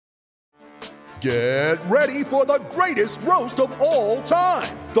Get ready for the greatest roast of all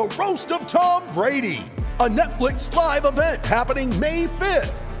time, the Roast of Tom Brady, a Netflix live event happening May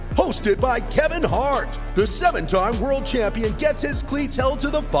 5th. Hosted by Kevin Hart, the 7-time world champion gets his cleats held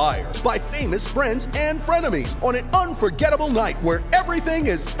to the fire by famous friends and frenemies on an unforgettable night where everything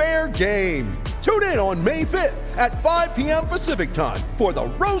is fair game. Tune in on May 5th at 5 p.m. Pacific time for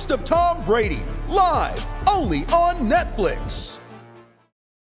the Roast of Tom Brady, live only on Netflix.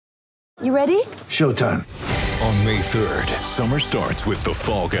 You ready? Showtime. On May 3rd, summer starts with The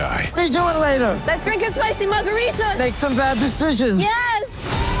Fall Guy. Let's do it later. Let's drink a spicy margarita. Make some bad decisions. Yes!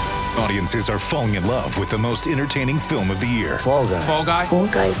 Audiences are falling in love with the most entertaining film of the year. Fall Guy. Fall Guy? Fall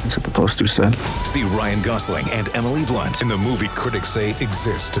Guy. That's what the poster said. See Ryan Gosling and Emily Blunt in the movie critics say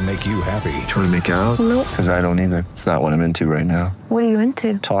exists to make you happy. Trying to make it out? Nope. Because I don't either. It's not what I'm into right now. What are you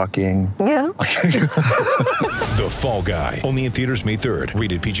into? Talking. Yeah. The Fall Guy. Only in theaters May 3rd.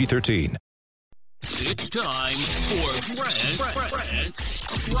 Rated PG-13. It's time for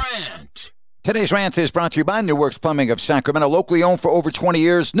Rant. Today's rant is brought to you by New Works Plumbing of Sacramento. Locally owned for over 20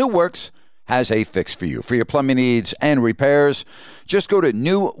 years, New Works has a fix for you. For your plumbing needs and repairs, just go to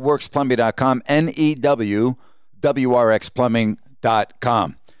newworksplumbing.com,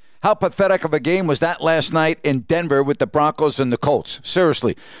 NEWWRXplumbing.com. How pathetic of a game was that last night in Denver with the Broncos and the Colts?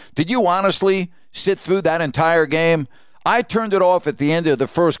 Seriously, did you honestly sit through that entire game? I turned it off at the end of the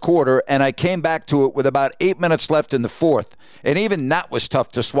first quarter, and I came back to it with about 8 minutes left in the fourth. And even that was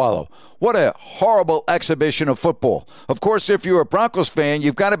tough to swallow. What a horrible exhibition of football. Of course, if you're a Broncos fan,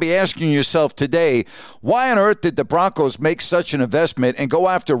 you've got to be asking yourself today, why on earth did the Broncos make such an investment and go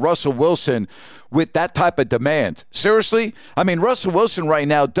after Russell Wilson with that type of demand? Seriously? I mean, Russell Wilson right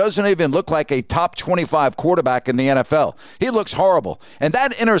now doesn't even look like a top 25 quarterback in the NFL. He looks horrible. And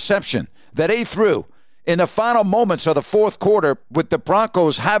that interception that he threw in the final moments of the fourth quarter with the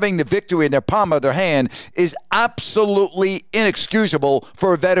Broncos having the victory in their palm of their hand is absolutely inexcusable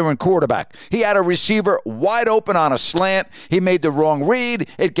for a veteran quarterback. He had a receiver wide open on a slant. He made the wrong read.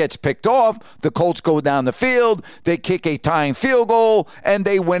 It gets picked off. The Colts go down the field. They kick a tying field goal, and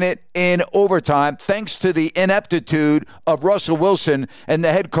they win it in overtime thanks to the ineptitude of Russell Wilson and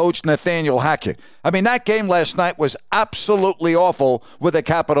the head coach, Nathaniel Hackett. I mean, that game last night was absolutely awful with a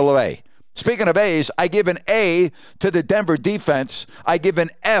capital A. Speaking of A's, I give an A to the Denver defense. I give an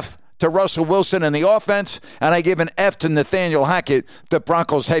F to Russell Wilson and the offense, and I give an F to Nathaniel Hackett, the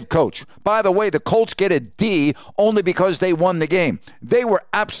Broncos head coach. By the way, the Colts get a D only because they won the game. They were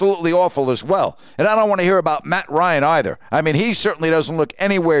absolutely awful as well. And I don't want to hear about Matt Ryan either. I mean, he certainly doesn't look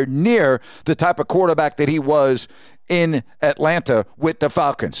anywhere near the type of quarterback that he was in Atlanta with the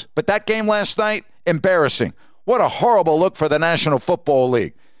Falcons. But that game last night, embarrassing. What a horrible look for the National Football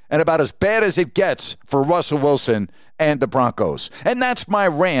League. And about as bad as it gets for Russell Wilson and the Broncos. And that's my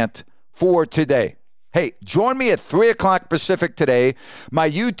rant for today. Hey, join me at 3 o'clock Pacific today, my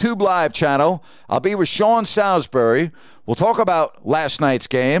YouTube live channel. I'll be with Sean Salisbury. We'll talk about last night's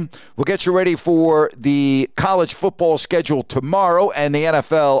game. We'll get you ready for the college football schedule tomorrow and the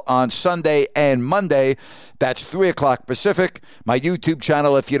NFL on Sunday and Monday. That's 3 o'clock Pacific. My YouTube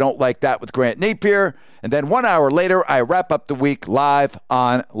channel, if you don't like that, with Grant Napier. And then 1 hour later, I wrap up the week live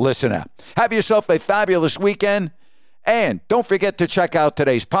on Listen App. Have yourself a fabulous weekend. And don't forget to check out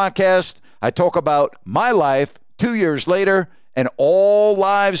today's podcast. I talk about my life 2 years later, and all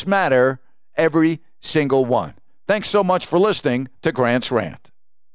lives matter, every single one. Thanks so much for listening to Grant's Rant.